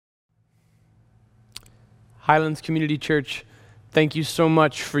Highlands Community Church, thank you so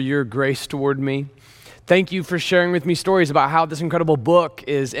much for your grace toward me. Thank you for sharing with me stories about how this incredible book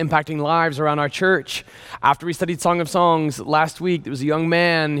is impacting lives around our church. After we studied Song of Songs last week, there was a young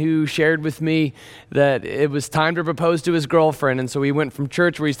man who shared with me that it was time to propose to his girlfriend. And so he went from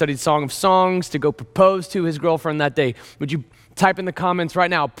church where he studied Song of Songs to go propose to his girlfriend that day. Would you type in the comments right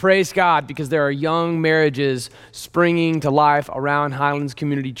now, praise God, because there are young marriages springing to life around Highlands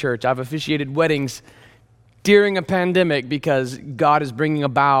Community Church. I've officiated weddings during a pandemic because God is bringing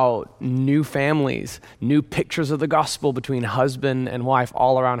about new families, new pictures of the gospel between husband and wife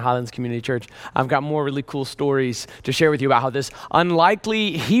all around Highlands Community Church. I've got more really cool stories to share with you about how this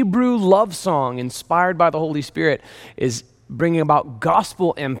unlikely Hebrew love song inspired by the Holy Spirit is bringing about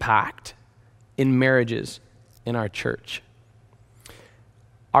gospel impact in marriages in our church.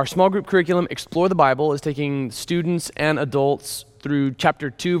 Our small group curriculum, Explore the Bible, is taking students and adults through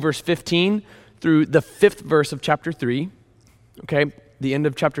chapter 2, verse 15, through the 5th verse of chapter 3, okay? The end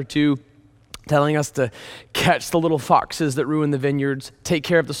of chapter 2, telling us to catch the little foxes that ruin the vineyards, take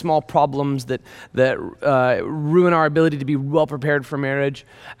care of the small problems that ruin our ability to be well prepared for marriage.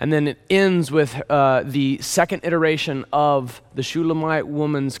 And then it ends with the second iteration of the Shulamite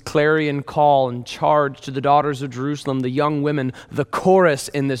woman's clarion call and charge to the daughters of Jerusalem, the young women, the chorus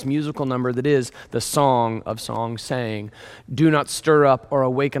in this musical number that is the Song of Songs, saying, "Do not stir up or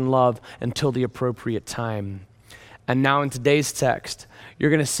awaken love until the appropriate time." And now in today's text,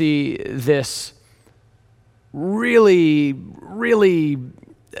 you're going to see this really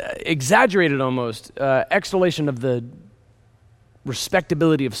exaggerated almost extolation of the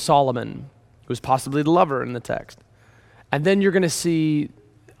respectability of Solomon, who was possibly the lover in the text. And then you're going to see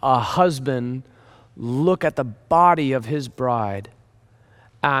a husband look at the body of his bride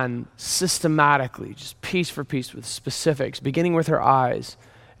and systematically, just piece for piece with specifics, beginning with her eyes,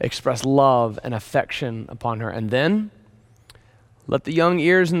 express love and affection upon her. And then let the young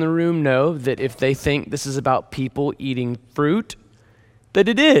ears in the room know that if they think this is about people eating fruit, that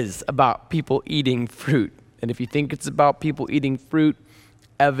it is about people eating fruit. And if you think it's about people eating fruit,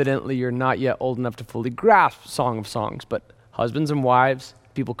 evidently you're not yet old enough to fully grasp Song of Songs. But husbands and wives,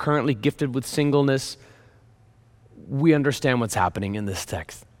 people currently gifted with singleness, we understand what's happening in this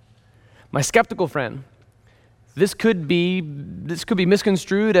text. My skeptical friend, this could be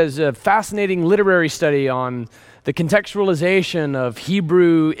misconstrued as a fascinating literary study on the contextualization of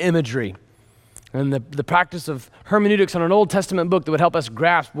Hebrew imagery and the practice of hermeneutics on an Old Testament book that would help us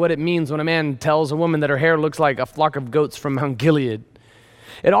grasp what it means when a man tells a woman that her hair looks like a flock of goats from Mount Gilead.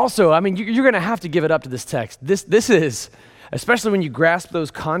 It also, you're going to have to give it up to this text. This is, especially when you grasp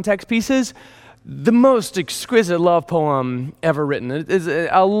those context pieces, the most exquisite love poem ever written. It is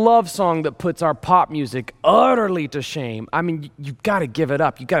a love song that puts our pop music utterly to shame. You've got to give it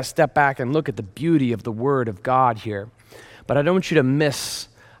up. You've got to step back and look at the beauty of the Word of God here. But I don't want you to miss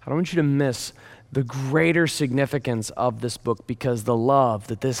the greater significance of this book, because the love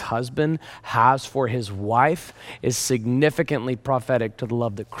that this husband has for his wife is significantly prophetic to the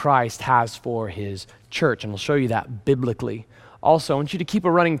love that Christ has for his church. And I'll show you that biblically. Also, I want you to keep a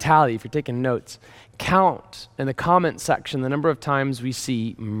running tally if you're taking notes. Count in the comment section the number of times we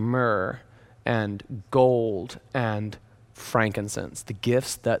see myrrh and gold and frankincense, the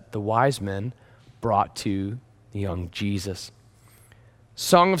gifts that the wise men brought to the young Jesus.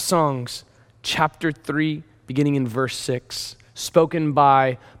 Song of Songs, chapter 3, beginning in verse 6, spoken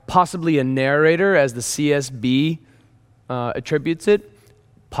by possibly a narrator, as the CSB attributes it,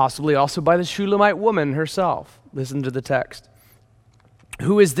 possibly also by the Shulamite woman herself. Listen to the text.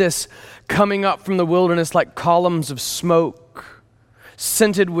 "Who is this coming up from the wilderness like columns of smoke,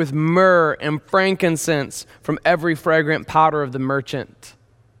 scented with myrrh and frankincense from every fragrant powder of the merchant?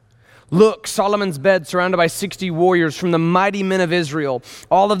 Look, Solomon's bed surrounded by 60 warriors from the mighty men of Israel.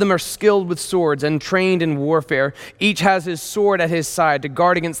 All of them are skilled with swords and trained in warfare. Each has his sword at his side to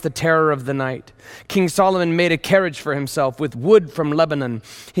guard against the terror of the night. King Solomon made a carriage for himself with wood from Lebanon.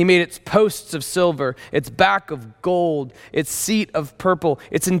 He made its posts of silver, its back of gold, its seat of purple,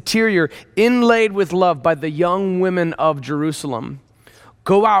 its interior inlaid with love by the young women of Jerusalem.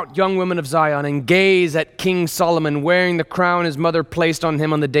 Go out, young women of Zion, and gaze at King Solomon wearing the crown his mother placed on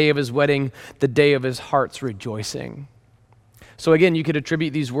him on the day of his wedding, the day of his heart's rejoicing." So again, you could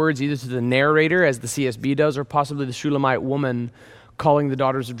attribute these words either to the narrator, as the CSB does, or possibly the Shulamite woman calling the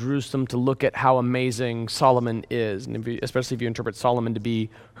daughters of Jerusalem to look at how amazing Solomon is. And especially if you interpret Solomon to be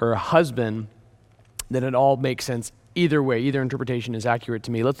her husband, then it all makes sense either way. Either interpretation is accurate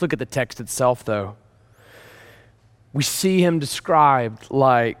to me. Let's look at the text itself, though. We see him described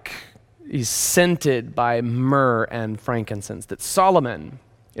like he's scented by myrrh and frankincense, that Solomon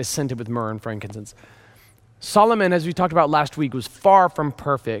is scented with myrrh and frankincense. Solomon, as we talked about last week, was far from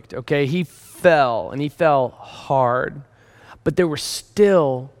perfect, okay? He fell, and he fell hard. But there was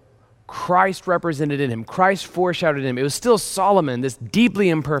still Christ represented in him. Christ foreshadowed in him. It was still Solomon, this deeply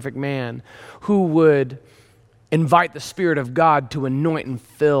imperfect man, who would invite the Spirit of God to anoint and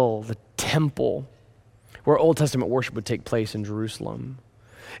fill the temple where Old Testament worship would take place in Jerusalem.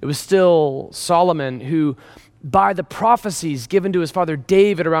 It was still Solomon who, by the prophecies given to his father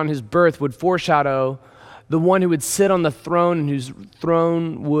David around his birth, would foreshadow the one who would sit on the throne and whose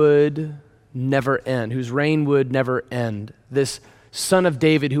throne would never end, whose reign would never end. This son of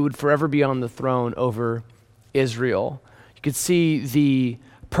David who would forever be on the throne over Israel. You could see the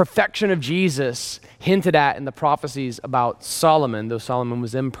perfection of Jesus hinted at in the prophecies about Solomon, though Solomon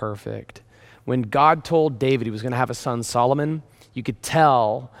was imperfect. When God told David he was going to have a son, Solomon, you could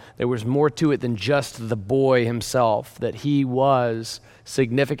tell there was more to it than just the boy himself, that he was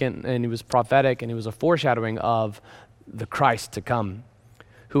significant and he was prophetic and he was a foreshadowing of the Christ to come,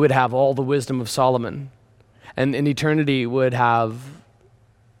 who would have all the wisdom of Solomon and in eternity would have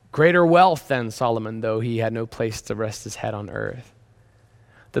greater wealth than Solomon, though he had no place to rest his head on earth.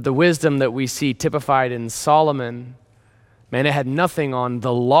 That the wisdom that we see typified in Solomon, man, it had nothing on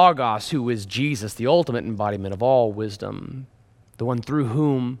the Logos, who is Jesus, the ultimate embodiment of all wisdom, the one through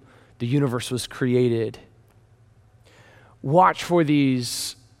whom the universe was created. Watch for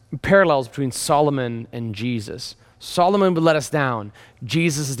these parallels between Solomon and Jesus. Solomon would let us down.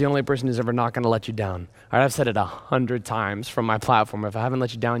 Jesus is the only person who's ever not going to let you down. All right, I've said it 100 times from my platform. If I haven't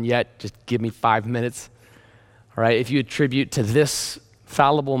let you down yet, just give me 5 minutes. All right, if you attribute to this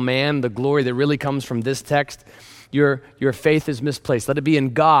fallible man the glory that really comes from this text, your faith is misplaced. Let it be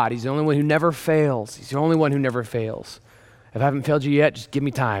in God. He's the only one who never fails. He's the only one who never fails. If I haven't failed you yet, just give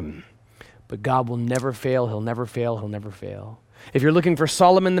me time. But God will never fail. He'll never fail. He'll never fail. If you're looking for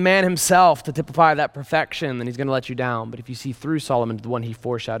Solomon, the man himself, to typify that perfection, then he's going to let you down. But if you see through Solomon, the one he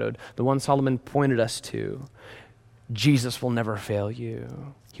foreshadowed, the one Solomon pointed us to, Jesus will never fail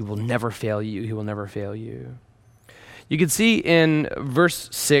you. He will never fail you. He will never fail you. You can see in verse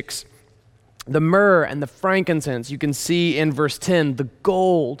 6, the myrrh and the frankincense. You can see in verse 10, the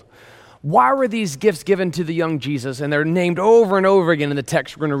gold. Why were these gifts given to the young Jesus? And they're named over and over again in the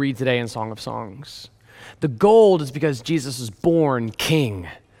text we're going to read today in Song of Songs. The gold is because Jesus was born king.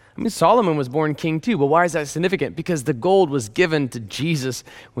 I mean, Solomon was born king too, but why is that significant? Because the gold was given to Jesus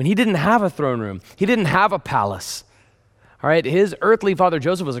when he didn't have a throne room. He didn't have a palace. All right, his earthly father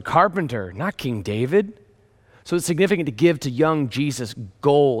Joseph was a carpenter, not King David. So it's significant to give to young Jesus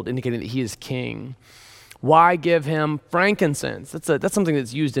gold, indicating that he is king. Why give him frankincense? That's something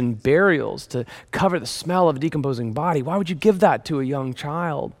that's used in burials to cover the smell of a decomposing body. Why would you give that to a young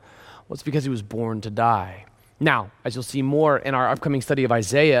child? Well, it's because he was born to die. Now, as you'll see more in our upcoming study of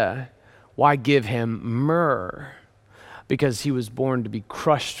Isaiah, why give him myrrh? Because he was born to be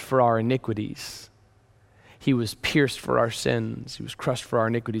crushed for our iniquities. He was pierced for our sins. He was crushed for our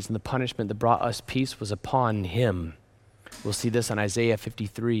iniquities, and the punishment that brought us peace was upon him. We'll see this in Isaiah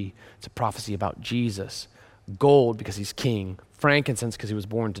 53. It's a prophecy about Jesus. Gold because he's king. Frankincense because he was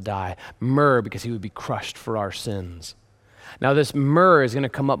born to die. Myrrh because he would be crushed for our sins. Now this myrrh is going to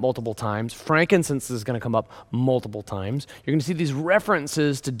come up multiple times. Frankincense is going to come up multiple times. You're going to see these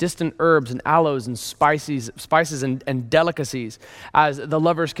references to distant herbs and aloes and spices and delicacies as the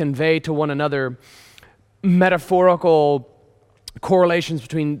lovers convey to one another metaphorical correlations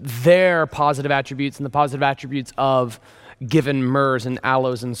between their positive attributes and the positive attributes of given myrrhs and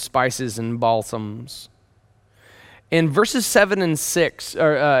aloes and spices and balsams. In verses 7 and 6,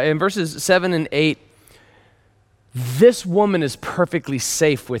 or in verses 7 and 8, this woman is perfectly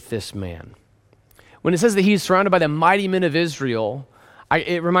safe with this man. When it says that he's surrounded by the mighty men of Israel,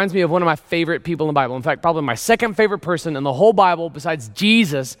 it reminds me of one of my favorite people in the Bible. In fact, probably my second favorite person in the whole Bible besides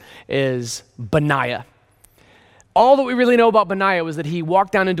Jesus is Benaiah. All that we really know about Benaiah was that he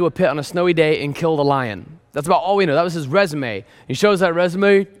walked down into a pit on a snowy day and killed a lion. That's about all we know. That was his resume. He shows that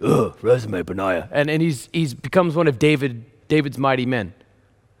resume, resume Benaiah. And he's becomes one of David's mighty men.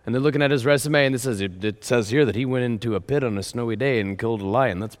 And they're looking at his resume, and it says here that he went into a pit on a snowy day and killed a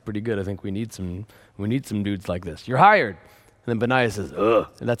lion. That's pretty good. I think we need some dudes like this. You're hired. And then Benaiah says,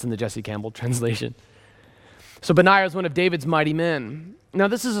 and that's in the Jesse Campbell translation. So Benaiah is one of David's mighty men. Now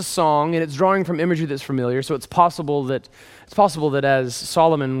this is a song, and it's drawing from imagery that's familiar, so it's possible that as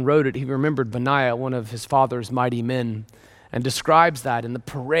Solomon wrote it, he remembered Benaiah, one of his father's mighty men, and describes that in the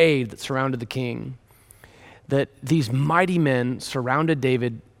parade that surrounded the king. That these mighty men surrounded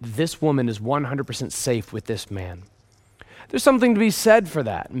David. This woman is 100% safe with this man. There's something to be said for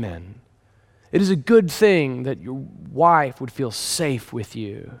that, men. It is a good thing that your wife would feel safe with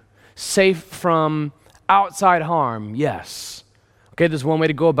you, safe from outside harm, yes. Okay, there's one way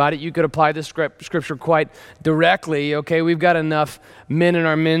to go about it. You could apply this scripture quite directly. Okay, we've got enough men in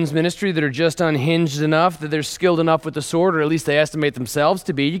our men's ministry that are just unhinged enough, that they're skilled enough with the sword, or at least they estimate themselves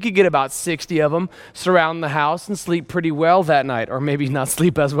to be. You could get about 60 of them, surround the house, and sleep pretty well that night, or maybe not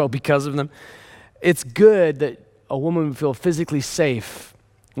sleep as well because of them. It's good that a woman would feel physically safe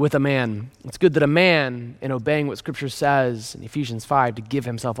with a man. It's good that a man, in obeying what Scripture says in Ephesians 5, to give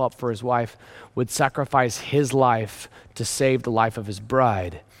himself up for his wife, would sacrifice his life to save the life of his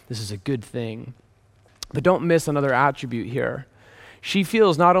bride. This is a good thing. But don't miss another attribute here. She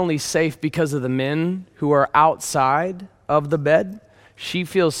feels not only safe because of the men who are outside of the bed, she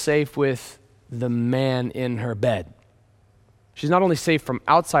feels safe with the man in her bed. She's not only safe from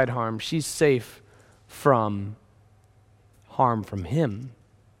outside harm, she's safe from harm from him.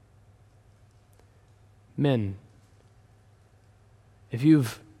 Men, if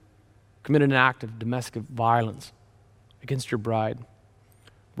you've committed an act of domestic violence against your bride,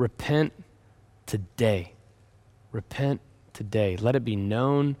 repent today. Repent today. Let it be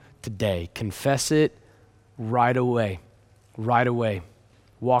known today. Confess it right away. Right away.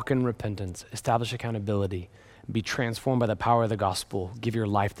 Walk in repentance. Establish accountability. Be transformed by the power of the gospel. Give your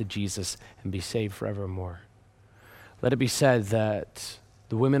life to Jesus and be saved forevermore. Let it be said that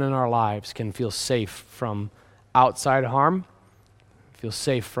the women in our lives can feel safe from outside harm, feel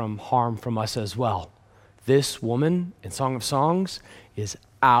safe from harm from us as well. This woman in Song of Songs is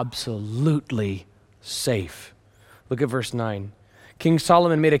absolutely safe. Look at verse 9. King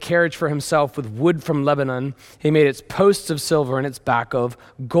Solomon made a carriage for himself with wood from Lebanon. He made its posts of silver and its back of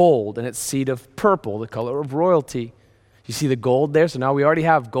gold and its seat of purple, the color of royalty. You see the gold there? So now we already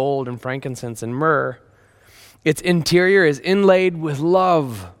have gold and frankincense and myrrh. Its interior is inlaid with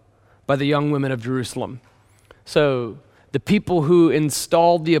love by the young women of Jerusalem. So the people who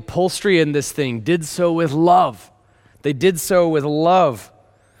installed the upholstery in this thing did so with love. They did so with love.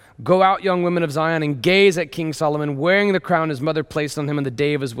 Go out, young women of Zion, and gaze at King Solomon, wearing the crown his mother placed on him on the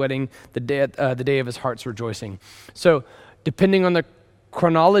day of his wedding, the day of his heart's rejoicing. So depending on the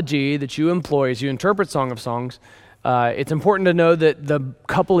chronology that you employ as you interpret Song of Songs, it's important to know that the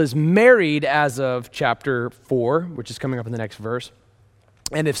couple is married as of chapter 4, which is coming up in the next verse.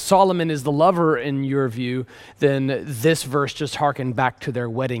 And if Solomon is the lover in your view, then this verse just harkened back to their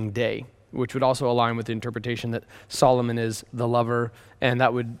wedding day, which would also align with the interpretation that Solomon is the lover. And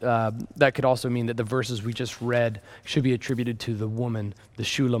that could also mean that the verses we just read should be attributed to the woman, the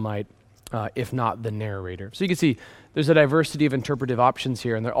Shulamite, if not the narrator. So you can see there's a diversity of interpretive options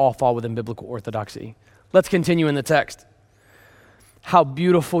here, and they all fall within biblical orthodoxy. Let's continue in the text. How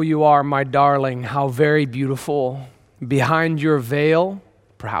beautiful you are, my darling, how very beautiful. Behind your veil,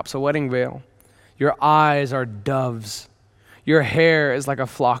 perhaps a wedding veil, your eyes are doves. Your hair is like a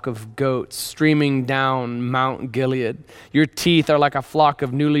flock of goats streaming down Mount Gilead. Your teeth are like a flock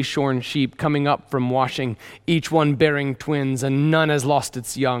of newly shorn sheep coming up from washing, each one bearing twins, and none has lost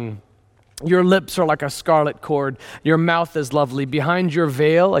its young. Your lips are like a scarlet cord. Your mouth is lovely. Behind your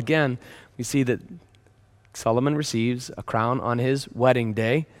veil, again, we see that Solomon receives a crown on his wedding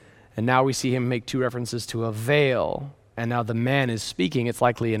day, and now we see him make two references to a veil. And now the man is speaking, it's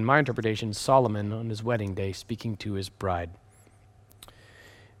likely in my interpretation, Solomon on his wedding day speaking to his bride.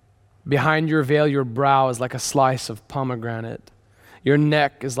 Behind your veil, your brow is like a slice of pomegranate. Your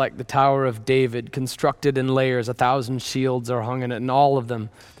neck is like the Tower of David, constructed in layers. 1,000 shields are hung in it, and all of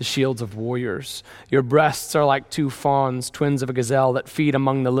them the shields of warriors. Your breasts are like two fawns, twins of a gazelle that feed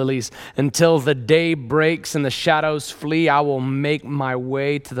among the lilies. Until the day breaks and the shadows flee, I will make my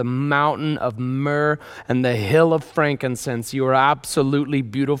way to the mountain of myrrh and the hill of frankincense. You are absolutely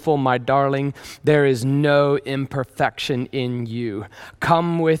beautiful, my darling. There is no imperfection in you.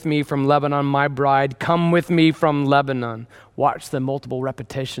 Come with me from Lebanon, my bride. Come with me from Lebanon. Watch the multiple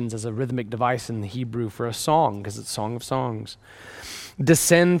repetitions as a rhythmic device in the Hebrew for a song, because it's Song of Songs.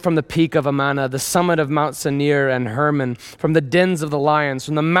 Descend from the peak of Amana, the summit of Mount Senir and Hermon, from the dens of the lions,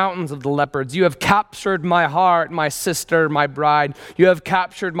 from the mountains of the leopards. You have captured my heart, my sister, my bride. You have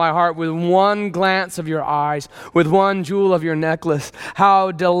captured my heart with one glance of your eyes, with one jewel of your necklace.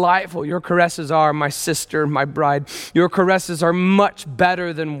 How delightful your caresses are, my sister, my bride. Your caresses are much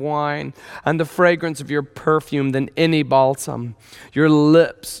better than wine, and the fragrance of your perfume than any balsam. Your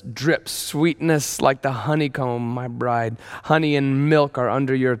lips drip sweetness like the honeycomb, my bride. Honey and milk are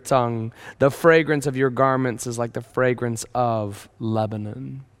under your tongue. The fragrance of your garments is like the fragrance of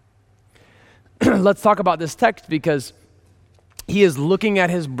Lebanon. Let's talk about this text, because he is looking at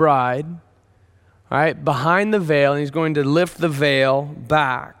his bride, right, behind the veil, and he's going to lift the veil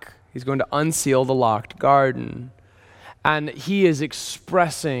back. He's going to unseal the locked garden. And he is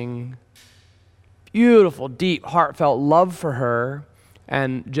expressing beautiful, deep, heartfelt love for her.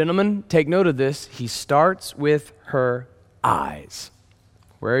 And gentlemen, take note of this. He starts with her eyes.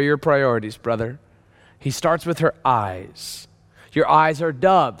 Where are your priorities, brother? He starts with her eyes. Your eyes are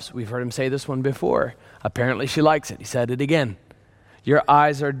doves. We've heard him say this one before. Apparently she likes it. He said it again. Your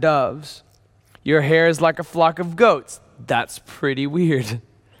eyes are doves. Your hair is like a flock of goats. That's pretty weird.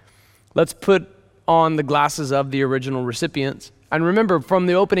 Let's put on the glasses of the original recipients. And remember from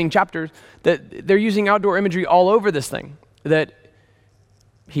the opening chapters that they're using outdoor imagery all over this thing. That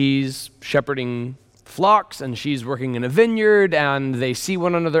he's shepherding flocks and she's working in a vineyard and they see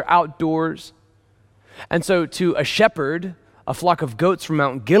one another outdoors. And so to a shepherd, a flock of goats from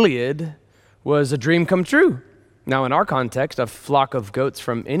Mount Gilead was a dream come true. Now, in our context, a flock of goats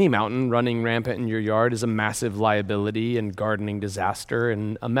from any mountain running rampant in your yard is a massive liability and gardening disaster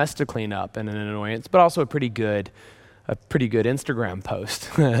and a mess to clean up and an annoyance, but also a pretty good Instagram post.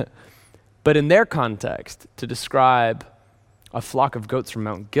 But in their context, to describe a flock of goats from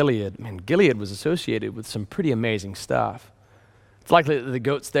Mount Gilead, man, Gilead was associated with some pretty amazing stuff. It's likely that the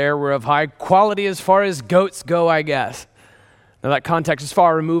goats there were of high quality as far as goats go, I guess. Now, that context is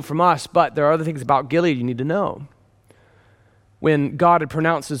far removed from us, but there are other things about Gilead you need to know. When God had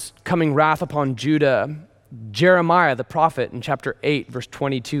pronounced his coming wrath upon Judah, Jeremiah, the prophet, in chapter 8, verse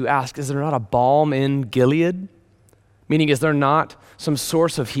 22, asked, is there not a balm in Gilead? Meaning, is there not some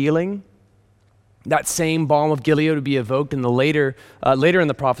source of healing? That same balm of Gilead would be evoked in the later in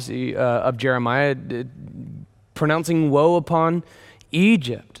the prophecy of Jeremiah, pronouncing woe upon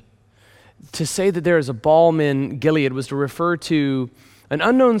Egypt. To say that there is a balm in Gilead was to refer to an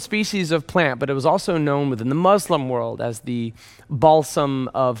unknown species of plant, but it was also known within the Muslim world as the balsam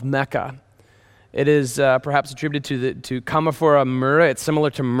of Mecca. It is perhaps attributed to Commiphora myrrha. It's similar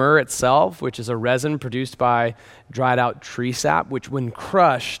to myrrh itself, which is a resin produced by dried out tree sap, which when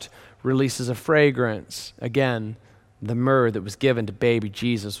crushed releases a fragrance. Again, the myrrh that was given to baby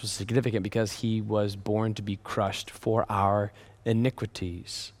Jesus was significant because he was born to be crushed for our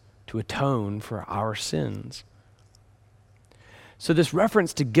iniquities, to atone for our sins. So this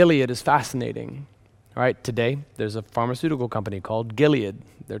reference to Gilead is fascinating. All right, today there's a pharmaceutical company called Gilead.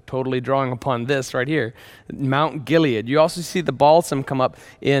 They're totally drawing upon this right here, Mount Gilead. You also see the balsam come up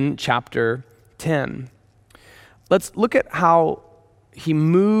in chapter 10. Let's look at how he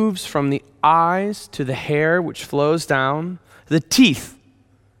moves from the eyes to the hair, which flows down, the teeth,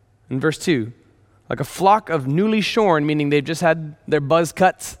 in verse 2. Like a flock of newly shorn, meaning they've just had their buzz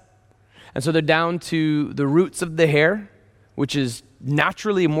cuts. And so they're down to the roots of the hair, which is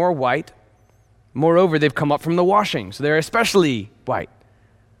naturally more white. Moreover, they've come up from the washing, so they're especially white.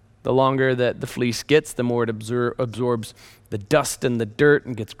 The longer that the fleece gets, the more it absorbs the dust and the dirt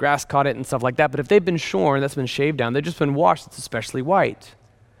and gets grass caught it and stuff like that. But if they've been shorn, that's been shaved down, they've just been washed, it's especially white.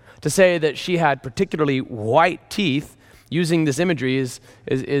 To say that she had particularly white teeth, using this imagery is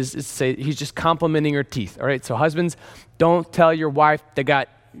to say he's just complimenting her teeth. All right, so husbands, don't tell your wife they got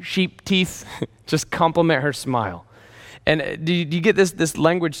sheep teeth, just compliment her smile. And do you get this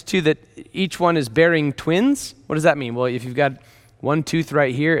language too, that each one is bearing twins? What does that mean? Well, if you've got one tooth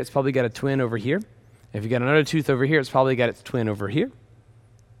right here, it's probably got a twin over here. If you've got another tooth over here, it's probably got its twin over here.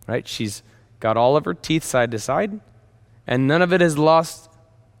 Right? She's got all of her teeth side to side, and none of it has lost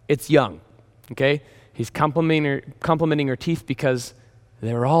its young. Okay? He's complimenting her teeth because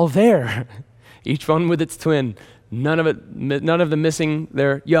they're all there. Each one with its twin. None of them missing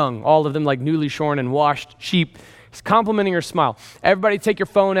their young. All of them like newly shorn and washed sheep. He's complimenting her smile. Everybody take your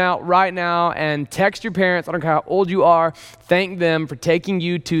phone out right now and text your parents. I don't care how old you are. Thank them for taking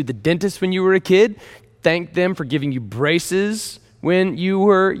you to the dentist when you were a kid. Thank them for giving you braces when you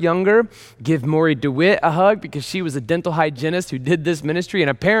were younger. Give Maury DeWitt a hug because she was a dental hygienist who did this ministry. And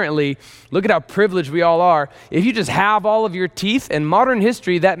apparently, look at how privileged we all are. If you just have all of your teeth in modern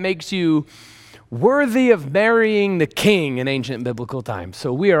history, that makes you worthy of marrying the king in ancient biblical times.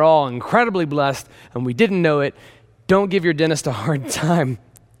 So we are all incredibly blessed, and we didn't know it. Don't give your dentist a hard time.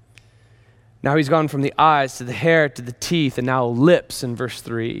 Now he's gone from the eyes to the hair to the teeth, and now lips in verse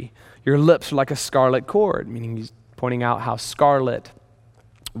 3. Your lips are like a scarlet cord, meaning he's pointing out how scarlet,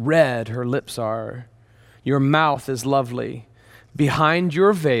 red her lips are. Your mouth is lovely. Behind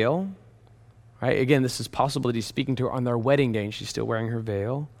your veil, right? Again, this is possible that he's speaking to her on their wedding day, and she's still wearing her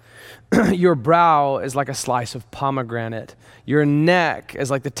veil. Your brow is like a slice of pomegranate. Your neck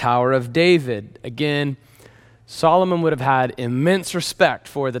is like the Tower of David. Again, Solomon would have had immense respect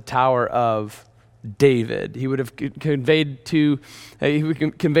for the Tower of David. He would have conveyed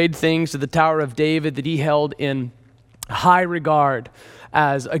things to the Tower of David that he held in high regard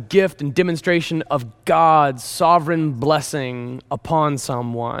as a gift and demonstration of God's sovereign blessing upon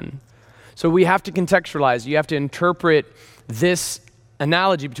someone. So we have to contextualize. You have to interpret this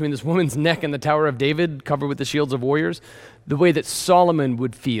analogy between this woman's neck and the Tower of David covered with the shields of warriors, the way that Solomon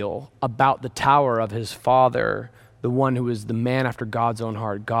would feel about the tower of his father, the one who was the man after God's own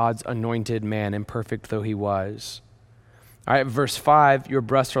heart, God's anointed man, imperfect though he was. All right, verse 5, your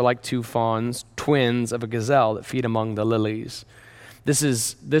breasts are like two fawns, twins of a gazelle that feed among the lilies. This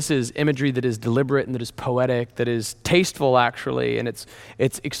is imagery that is deliberate and that is poetic, that is tasteful actually, and it's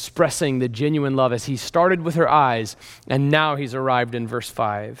expressing the genuine love as he started with her eyes, and now he's arrived in verse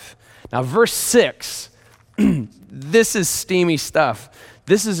 5. Now verse 6, this is steamy stuff.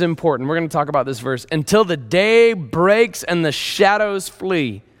 This is important. We're going to talk about this verse. Until the day breaks and the shadows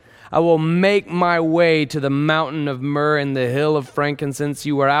flee, I will make my way to the mountain of myrrh and the hill of frankincense.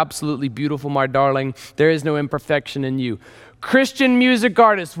 You are absolutely beautiful, my darling. There is no imperfection in you. Christian music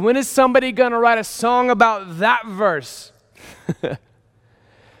artists, when is somebody going to write a song about that verse?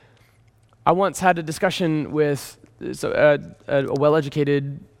 I once had a discussion with a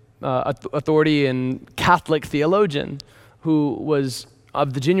well-educated authority and Catholic theologian who was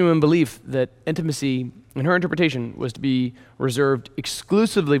of the genuine belief that intimacy, in her interpretation, was to be reserved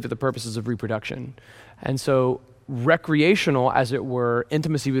exclusively for the purposes of reproduction. And so recreational, as it were,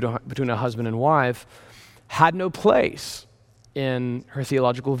 intimacy between a husband and wife had no place in her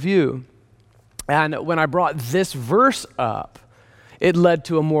theological view. And when I brought this verse up, it led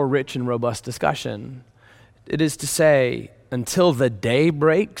to a more rich and robust discussion. It is to say, until the day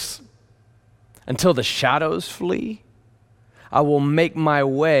breaks, until the shadows flee, I will make my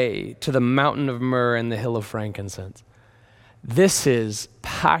way to the mountain of myrrh and the hill of frankincense. This is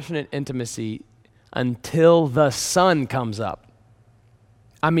passionate intimacy until the sun comes up.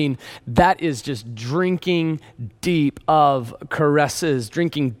 I mean, that is just drinking deep of caresses,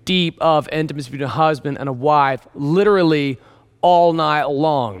 drinking deep of intimacy between a husband and a wife, literally all night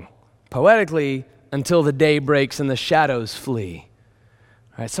long. Poetically, until the day breaks and the shadows flee.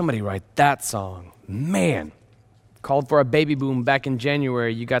 All right, somebody write that song. Man, called for a baby boom back in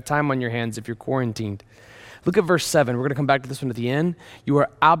January. You got time on your hands if you're quarantined. Look at verse 7. We're going to come back to this one at the end. You are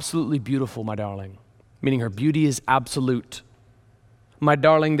absolutely beautiful, my darling, meaning her beauty is absolute. My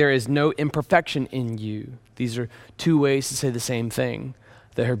darling, there is no imperfection in you. These are two ways to say the same thing,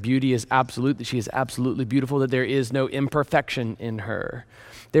 that her beauty is absolute, that she is absolutely beautiful, that there is no imperfection in her.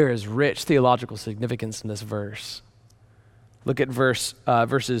 There is rich theological significance in this verse. Look at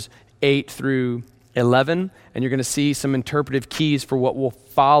verses 8 through 11, and you're going to see some interpretive keys for what will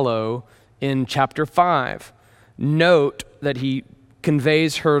follow in chapter 5. Note that he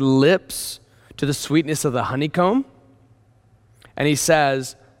conveys her lips to the sweetness of the honeycomb, and he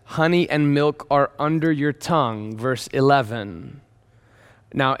says, honey and milk are under your tongue, verse 11.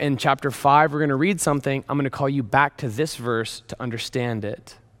 Now, in chapter 5, we're going to read something. I'm going to call you back to this verse to understand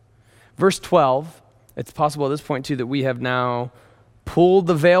it. Verse 12, it's possible at this point, too, that we have now pulled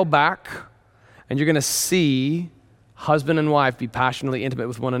the veil back, and you're going to see husband and wife be passionately intimate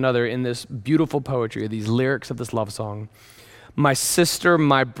with one another in this beautiful poetry, these lyrics of this love song. My sister,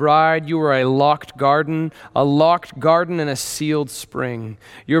 my bride, you are a locked garden and a sealed spring.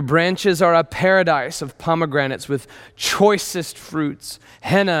 Your branches are a paradise of pomegranates with choicest fruits,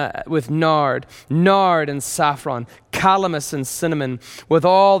 henna with nard and saffron, calamus and cinnamon, with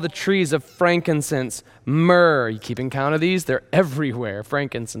all the trees of frankincense, myrrh. You keeping count of these? They're everywhere.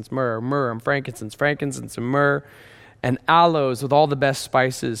 Frankincense, myrrh and frankincense and myrrh. And aloes with all the best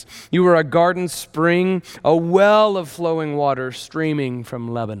spices. You are a garden spring, a well of flowing water streaming from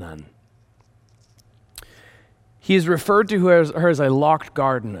Lebanon. He is referred to her as a locked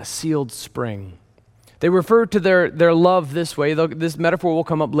garden, a sealed spring. They refer to their love this way. This metaphor will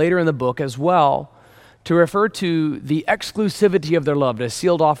come up later in the book as well. To refer to the exclusivity of their love, as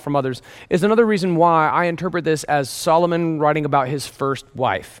sealed off from others, is another reason why I interpret this as Solomon writing about his first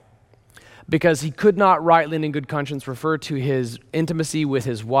wife. Because he could not rightly and in good conscience refer to his intimacy with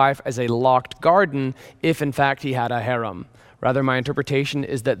his wife as a locked garden if in fact he had a harem. Rather, my interpretation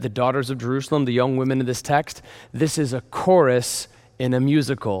is that the daughters of Jerusalem, the young women in this text, this is a chorus in a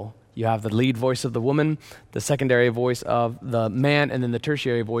musical. You have the lead voice of the woman, the secondary voice of the man, and then the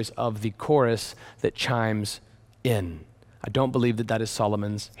tertiary voice of the chorus that chimes in. I don't believe that that is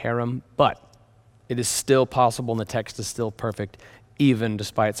Solomon's harem, but it is still possible and the text is still perfect, even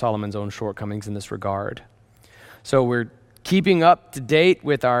despite Solomon's own shortcomings in this regard. So we're keeping up to date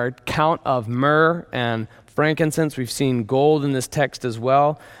with our count of myrrh and frankincense. We've seen gold in this text as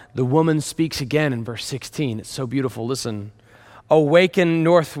well. The woman speaks again in verse 16. It's so beautiful. Listen. Awaken,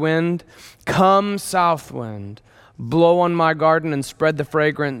 north wind. Come, south wind. Blow on my garden and spread the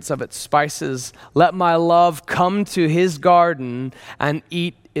fragrance of its spices. Let my love come to his garden and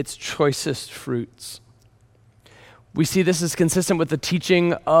eat its choicest fruits. We see this is consistent with the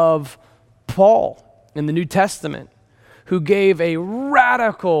teaching of Paul in the New Testament, who gave a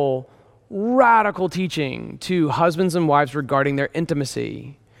radical teaching to husbands and wives regarding their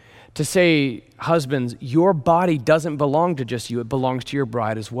intimacy. To say, husbands, your body doesn't belong to just you, it belongs to your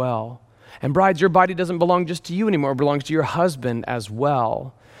bride as well. And brides, your body doesn't belong just to you anymore, it belongs to your husband as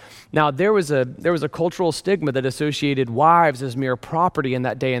well. Now, there was a cultural stigma that associated wives as mere property in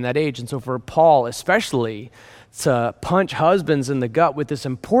that day and that age. And so for Paul especially, to punch husbands in the gut with this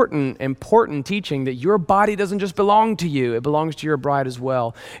important teaching that your body doesn't just belong to you, it belongs to your bride as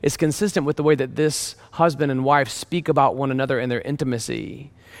well. It's consistent with the way that this husband and wife speak about one another in their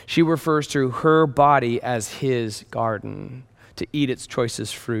intimacy. She refers to her body as his garden, to eat its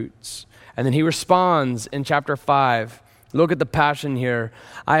choicest fruits. And then he responds in chapter 5. Look at the passion here.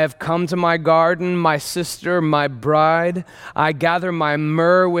 I have come to my garden, my sister, my bride. I gather my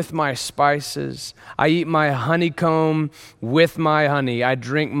myrrh with my spices. I eat my honeycomb with my honey. I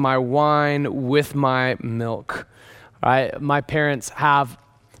drink my wine with my milk. All right? My parents have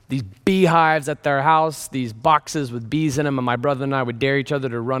these beehives at their house, these boxes with bees in them, and my brother and I would dare each other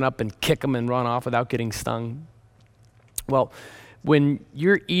to run up and kick them and run off without getting stung. Well, when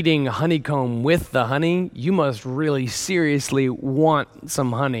you're eating honeycomb with the honey, you must really seriously want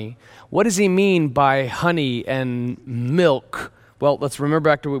some honey. What does he mean by honey and milk? Well, let's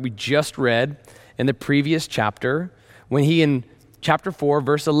remember back to what we just read in the previous chapter, when he in chapter 4,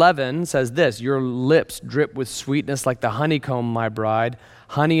 verse 11 says this, your lips drip with sweetness like the honeycomb, my bride.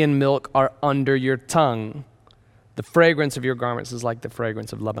 Honey and milk are under your tongue. The fragrance of your garments is like the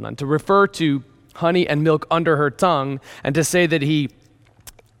fragrance of Lebanon. To refer to honey and milk under her tongue, and to say that he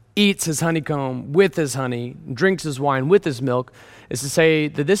eats his honeycomb with his honey, drinks his wine with his milk, is to say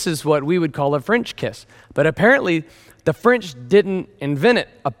that this is what we would call a French kiss. But apparently, the French didn't invent it.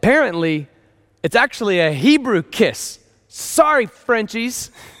 Apparently, it's actually a Hebrew kiss. Sorry,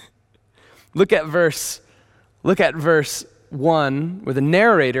 Frenchies. Look at verse 1, where the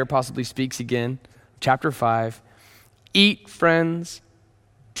narrator possibly speaks again, chapter 5. Eat, friends,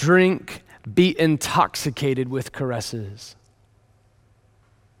 drink, be intoxicated with caresses.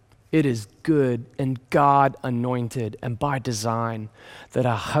 It is good and God anointed and by design that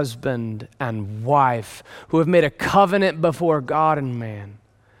a husband and wife who have made a covenant before God and man,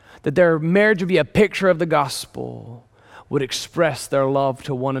 that their marriage would be a picture of the gospel, would express their love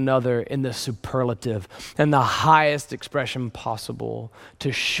to one another in the superlative and the highest expression possible,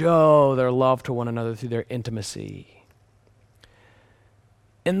 to show their love to one another through their intimacy.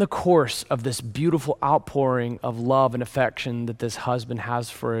 In the course of this beautiful outpouring of love and affection that this husband has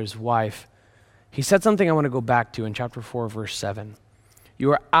for his wife, he said something I want to go back to in chapter 4, verse 7.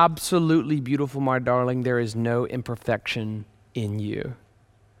 You are absolutely beautiful, my darling. There is no imperfection in you.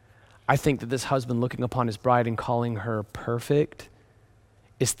 I think that this husband looking upon his bride and calling her perfect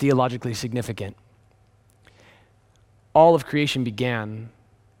is theologically significant. All of creation began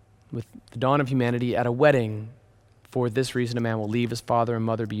with the dawn of humanity at a wedding. For this reason, a man will leave his father and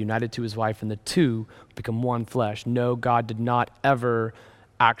mother, be united to his wife, and the two become one flesh. No, God did not ever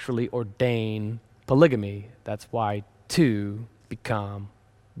actually ordain polygamy. That's why two become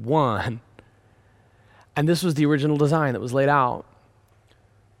one. And this was the original design that was laid out.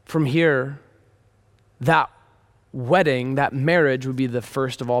 From here, that wedding, that marriage would be the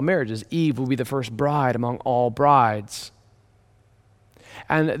first of all marriages. Eve will be the first bride among all brides.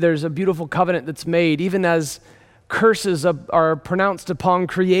 And there's a beautiful covenant that's made, even as curses are pronounced upon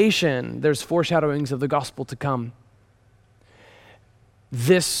creation. There's foreshadowings of the gospel to come.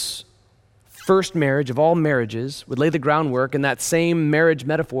 This first marriage of all marriages would lay the groundwork, and that same marriage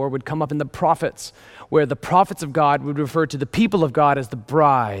metaphor would come up in the prophets, where the prophets of God would refer to the people of God as the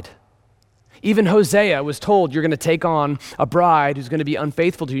bride. Even Hosea was told, you're going to take on a bride who's going to be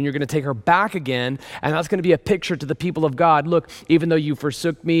unfaithful to you, and you're going to take her back again, and that's going to be a picture to the people of God. Look, even though you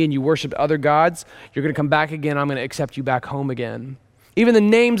forsook me and you worshiped other gods, you're going to come back again. I'm going to accept you back home again. Even the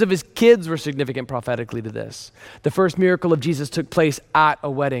names of his kids were significant prophetically to this. The first miracle of Jesus took place at a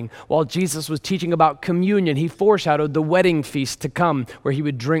wedding. While Jesus was teaching about communion, he foreshadowed the wedding feast to come, where he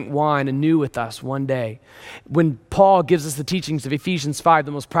would drink wine anew with us one day. When Paul gives us the teachings of Ephesians 5,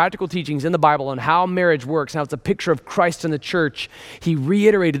 the most practical teachings in the Bible on how marriage works, how it's a picture of Christ and the church, he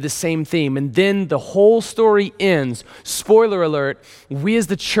reiterated the same theme. And then the whole story ends. Spoiler alert, we as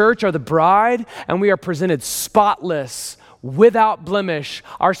the church are the bride, and we are presented spotless, without blemish,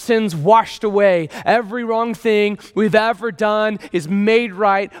 our sins washed away. Every wrong thing we've ever done is made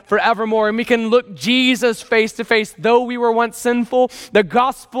right forevermore. And we can look Jesus face to face. Though we were once sinful, the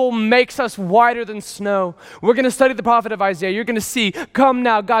gospel makes us whiter than snow. We're going to study the prophet of Isaiah. You're going to see, come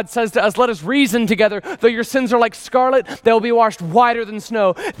now, God says to us, let us reason together. Though your sins are like scarlet, they'll be washed whiter than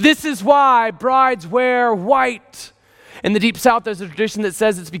snow. This is why brides wear white. In the Deep South, there's a tradition that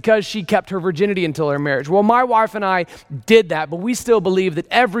says it's because she kept her virginity until her marriage. Well, my wife and I did that, but we still believe that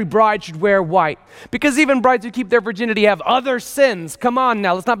every bride should wear white. Because even brides who keep their virginity have other sins. Come on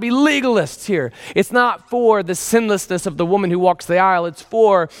now, let's not be legalists here. It's not for the sinlessness of the woman who walks the aisle. It's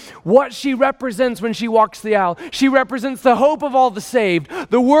for what she represents when she walks the aisle. She represents the hope of all the saved,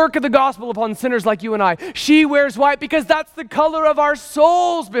 the work of the gospel upon sinners like you and I. She wears white because that's the color of our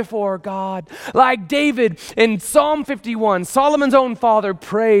souls before God. Like David in Psalm 51, Solomon's own father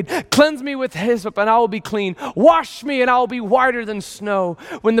prayed, cleanse me with hyssop and I will be clean. Wash me and I will be whiter than snow.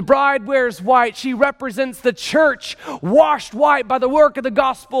 When the bride wears white, she represents the church, washed white by the work of the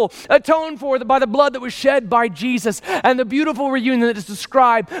gospel, atoned for by the blood that was shed by Jesus, and the beautiful reunion that is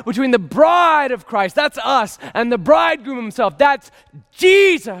described between the bride of Christ, that's us, and the bridegroom himself, that's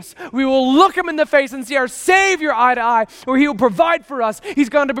Jesus. We will look him in the face and see our Savior eye to eye, where he will provide for us. He's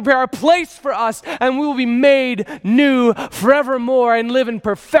going to prepare a place for us, and we will be made new forevermore and live in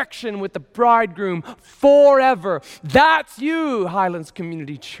perfection with the bridegroom forever. That's you, Highlands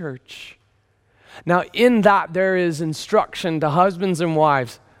Community Church. Now, in that, there is instruction to husbands and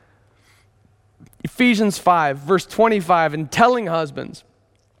wives. Ephesians 5, verse 25, and telling husbands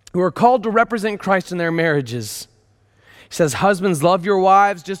who are called to represent Christ in their marriages. He says, husbands, love your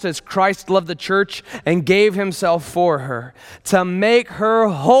wives just as Christ loved the church and gave himself for her, to make her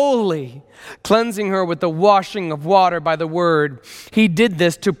holy, cleansing her with the washing of water by the word. He did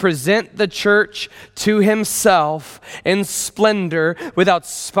this to present the church to himself in splendor, without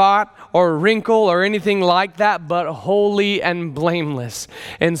spot or wrinkle or anything like that, but holy and blameless.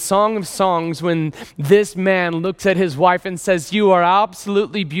 In Song of Songs, when this man looks at his wife and says, you are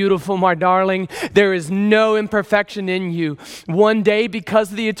absolutely beautiful, my darling. There is no imperfection in you. One day,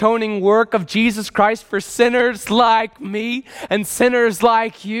 because of the atoning work of Jesus Christ for sinners like me and sinners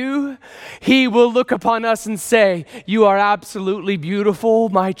like you, he will look upon us and say, you are absolutely beautiful,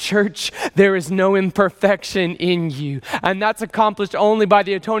 my church. There is no imperfection in you. And that's accomplished only by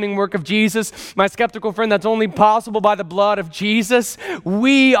the atoning work of Jesus. My skeptical friend, that's only possible by the blood of Jesus.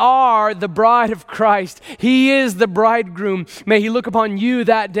 We are the bride of Christ. He is the bridegroom. May he look upon you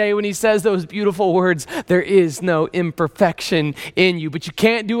that day when he says those beautiful words, there is no imperfection in you. But you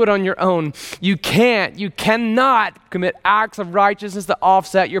can't do it on your own. You cannot commit acts of righteousness to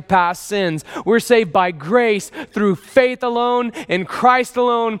offset your past sins. We're saved by grace through faith alone, in Christ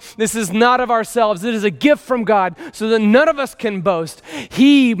alone. This is not of ourselves. It is a gift from God so that none of us can boast.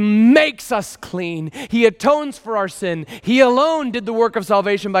 He makes us clean. He atones for our sin. He alone did the work of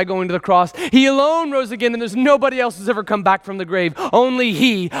salvation by going to the cross. He alone rose again, and there's nobody else who's ever come back from the grave. Only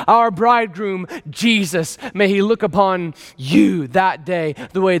he, our bridegroom, Jesus. May he look upon you that day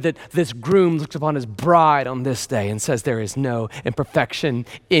the way that this groom looks upon his bride on this day and says there is no imperfection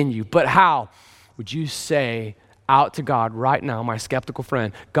in you. But how would you say out to God right now, my skeptical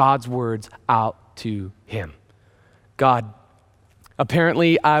friend, God's words out to him? God,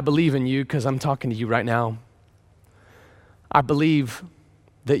 apparently I believe in you because I'm talking to you right now. I believe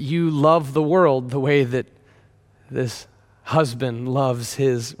that you love the world the way that this husband loves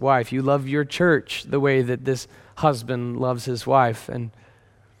his wife. You love your church the way that this husband loves his wife. And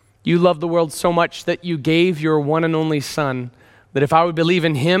you love the world so much that you gave your one and only son, that if I would believe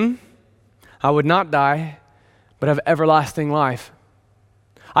in him, I would not die, but have everlasting life.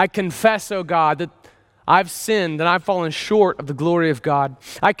 I confess, O God, that I've sinned and I've fallen short of the glory of God.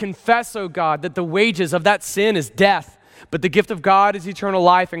 I confess, O God, that the wages of that sin is death, but the gift of God is eternal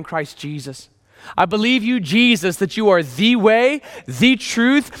life in Christ Jesus. I believe you, Jesus, that you are the way, the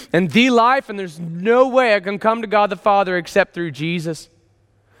truth, and the life, and there's no way I can come to God the Father except through Jesus.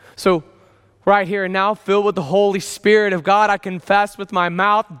 So, right here and now, filled with the Holy Spirit of God, I confess with my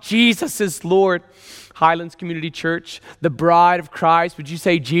mouth, Jesus is Lord. Highlands Community Church, the bride of Christ, would you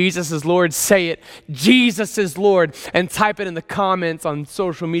say Jesus is Lord? Say it, Jesus is Lord, and type it in the comments on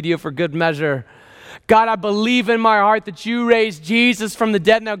social media for good measure. God, I believe in my heart that you raised Jesus from the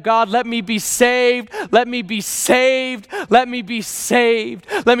dead. Now, God, let me be saved. Let me be saved. Let me be saved.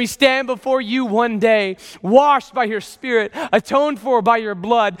 Let me stand before you one day, washed by your Spirit, atoned for by your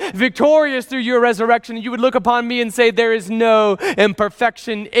blood, victorious through your resurrection. You would look upon me and say, there is no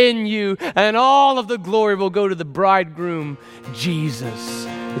imperfection in you, and all of the glory will go to the bridegroom, Jesus.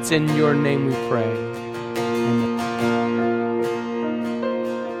 It's in your name we pray.